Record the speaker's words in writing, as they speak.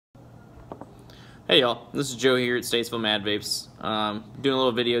Hey y'all, this is Joe here at Statesville Mad Vapes. Doing a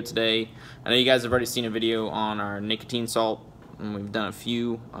little video today. I know you guys have already seen a video on our nicotine salt, and we've done a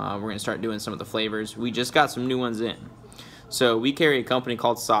few. We're going to start doing some of the flavors. We just got some new ones in. So we carry a company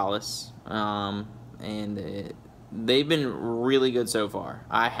called Solace, and they've been really good so far.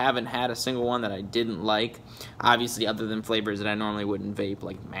 I haven't had a single one that I didn't like, obviously other than flavors that I normally wouldn't vape,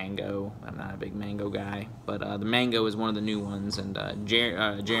 like mango. I'm not a big mango guy, but the mango is one of the new ones, and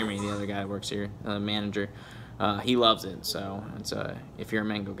Jeremy, the other guy that works here, manager, he loves it. So it's if you're a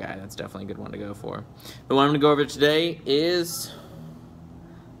mango guy, that's definitely a good one to go for. The one I'm going to go over today is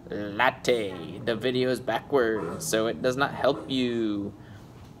Latte. The video is backwards, so it does not help you,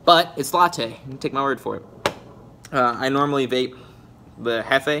 but it's Latte. You can take my word for it. I normally vape the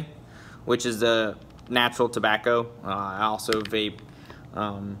Jefe, which is the natural tobacco. I also vape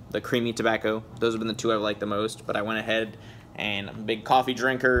the creamy tobacco. Those have been the two I've liked the most, but I went ahead and I'm a big coffee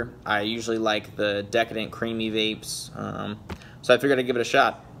drinker. I usually like the decadent creamy vapes, so I figured I'd give it a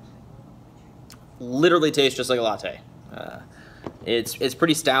shot. Literally tastes just like a latte. It's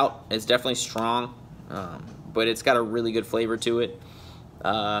pretty stout. It's definitely strong, but it's got a really good flavor to it.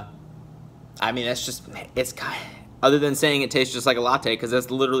 I mean, that's just, it's kind of, other than saying it tastes just like a latte, because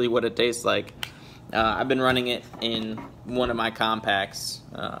that's literally what it tastes like. I've been running it in one of my compacts.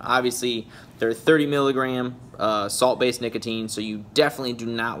 Obviously, they're 30 milligram salt-based nicotine, so you definitely do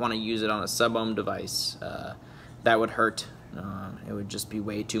not want to use it on a sub-ohm device. That would hurt. It would just be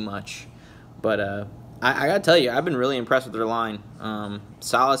way too much. But I gotta tell you, I've been really impressed with their line.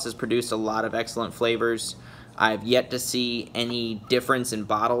 Solace has produced a lot of excellent flavors. I've yet to see any difference in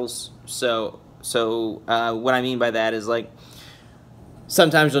bottles. So what I mean by that is, like,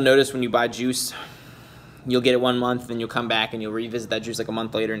 sometimes you'll notice when you buy juice, you'll get it 1 month, then you'll come back and you'll revisit that juice like a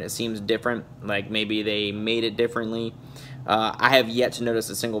month later and it seems different, like maybe they made it differently. I have yet to notice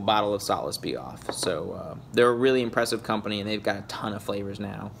a single bottle of Solace be off. So they're a really impressive company, and they've got a ton of flavors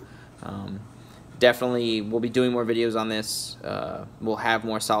now. Definitely, we'll be doing more videos on this. We'll have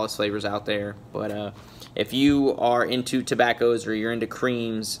more Solace flavors out there. But if you are into tobaccos or you're into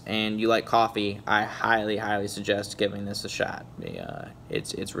creams and you like coffee, I highly, highly suggest giving this a shot.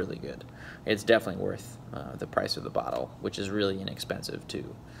 It's really good. It's definitely worth the price of the bottle, which is really inexpensive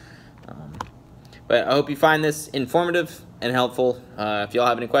too. But I hope you find this informative and helpful. If y'all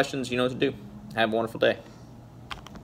have any questions, you know what to do. Have a wonderful day.